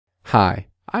Hi,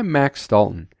 I'm Max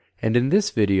Dalton, and in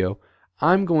this video,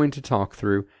 I'm going to talk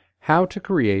through how to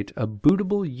create a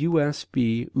bootable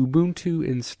USB Ubuntu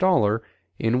installer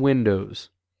in Windows.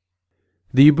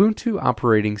 The Ubuntu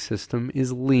operating system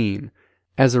is lean.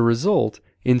 As a result,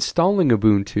 installing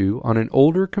Ubuntu on an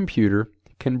older computer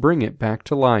can bring it back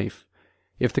to life.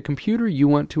 If the computer you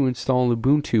want to install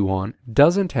Ubuntu on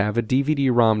doesn't have a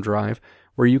DVD-ROM drive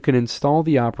where you can install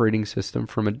the operating system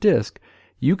from a disk,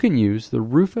 you can use the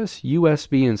Rufus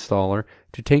USB installer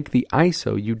to take the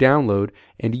ISO you download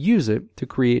and use it to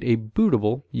create a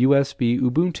bootable USB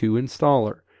Ubuntu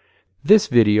installer. This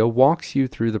video walks you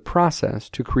through the process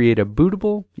to create a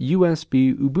bootable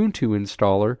USB Ubuntu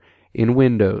installer in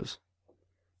Windows.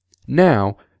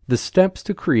 Now, the steps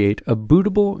to create a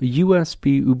bootable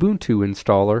USB Ubuntu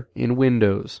installer in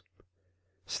Windows.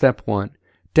 Step 1.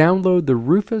 Download the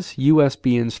Rufus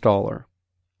USB installer.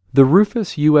 The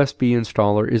Rufus USB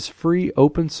installer is free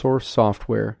open source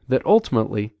software that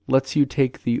ultimately lets you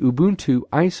take the Ubuntu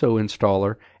ISO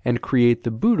installer and create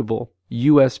the bootable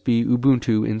USB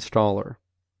Ubuntu installer.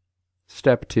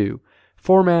 Step 2.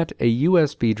 Format a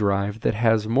USB drive that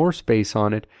has more space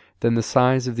on it than the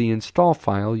size of the install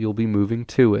file you'll be moving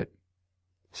to it.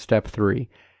 Step 3.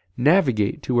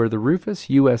 Navigate to where the Rufus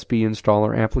USB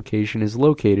installer application is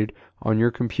located on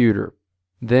your computer.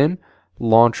 Then,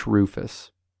 launch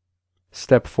Rufus.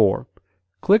 Step 4.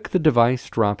 Click the device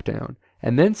drop-down,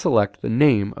 and then select the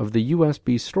name of the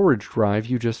USB storage drive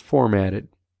you just formatted.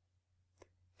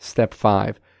 Step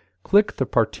 5. Click the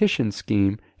partition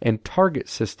scheme and target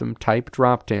system type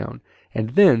drop-down,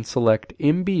 and then select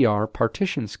MBR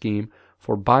partition scheme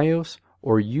for BIOS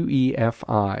or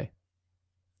UEFI.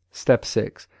 Step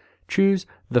 6. Choose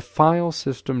the file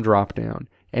system drop-down,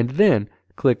 and then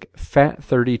click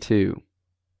FAT32.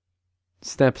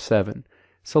 Step 7.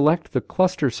 Select the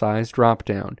cluster size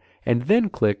drop-down, and then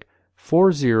click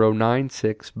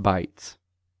 4096 bytes.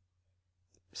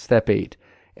 Step 8.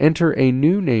 Enter a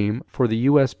new name for the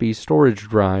USB storage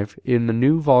drive in the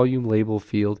new volume label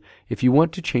field if you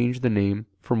want to change the name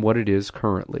from what it is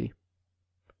currently.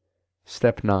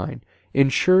 Step 9.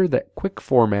 Ensure that Quick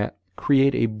Format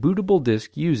create a bootable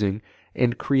disk using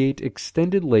and create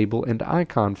extended label and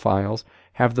icon files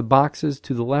have the boxes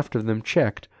to the left of them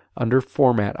checked under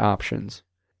Format Options.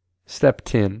 Step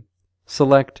 10.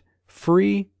 Select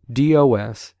Free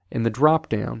DOS in the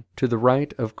drop-down to the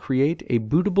right of Create a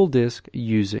bootable disk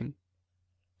using.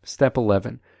 Step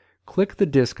 11. Click the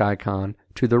disk icon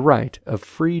to the right of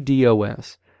Free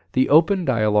DOS. The open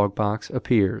dialog box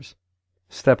appears.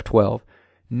 Step 12.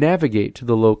 Navigate to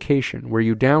the location where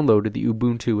you downloaded the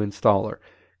Ubuntu installer.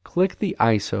 Click the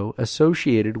ISO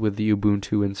associated with the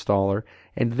Ubuntu installer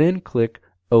and then click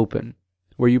Open.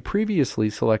 Where you previously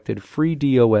selected Free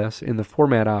DOS in the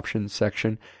Format Options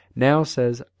section now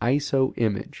says ISO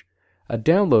Image. A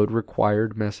download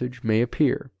required message may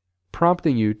appear,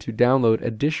 prompting you to download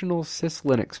additional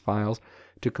syslinux files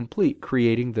to complete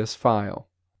creating this file.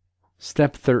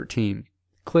 Step 13.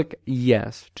 Click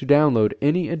Yes to download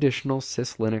any additional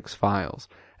syslinux files.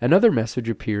 Another message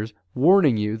appears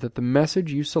warning you that the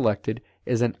message you selected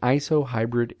is an ISO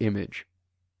hybrid image.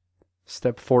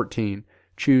 Step 14.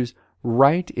 Choose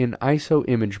Write in ISO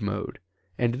image mode,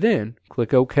 and then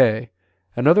click OK.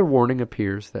 Another warning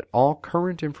appears that all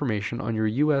current information on your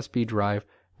USB drive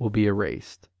will be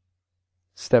erased.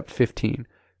 Step 15.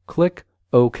 Click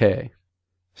OK.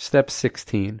 Step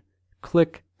 16.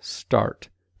 Click Start.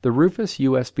 The Rufus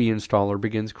USB installer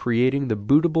begins creating the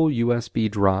bootable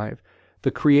USB drive.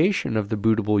 The creation of the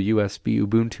bootable USB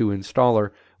Ubuntu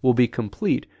installer will be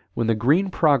complete when the green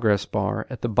progress bar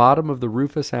at the bottom of the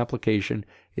Rufus application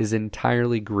is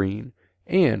entirely green,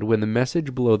 and when the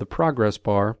message below the progress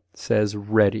bar says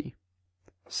Ready.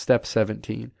 Step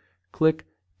 17. Click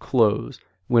Close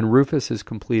when Rufus is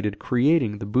completed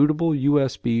creating the bootable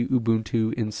USB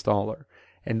Ubuntu installer,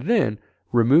 and then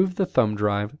remove the thumb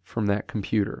drive from that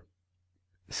computer.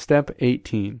 Step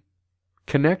 18.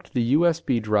 Connect the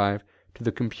USB drive to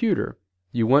the computer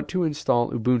you want to install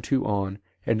Ubuntu on,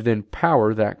 and then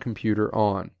power that computer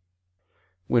on.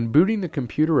 When booting the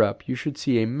computer up, you should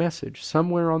see a message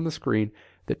somewhere on the screen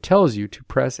that tells you to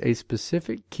press a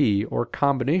specific key or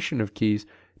combination of keys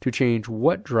to change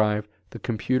what drive the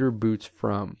computer boots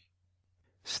from.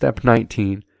 Step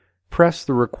 19. Press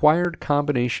the required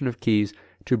combination of keys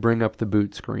to bring up the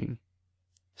boot screen.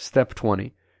 Step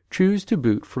 20. Choose to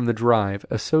boot from the drive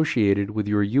associated with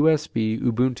your USB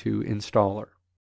Ubuntu installer.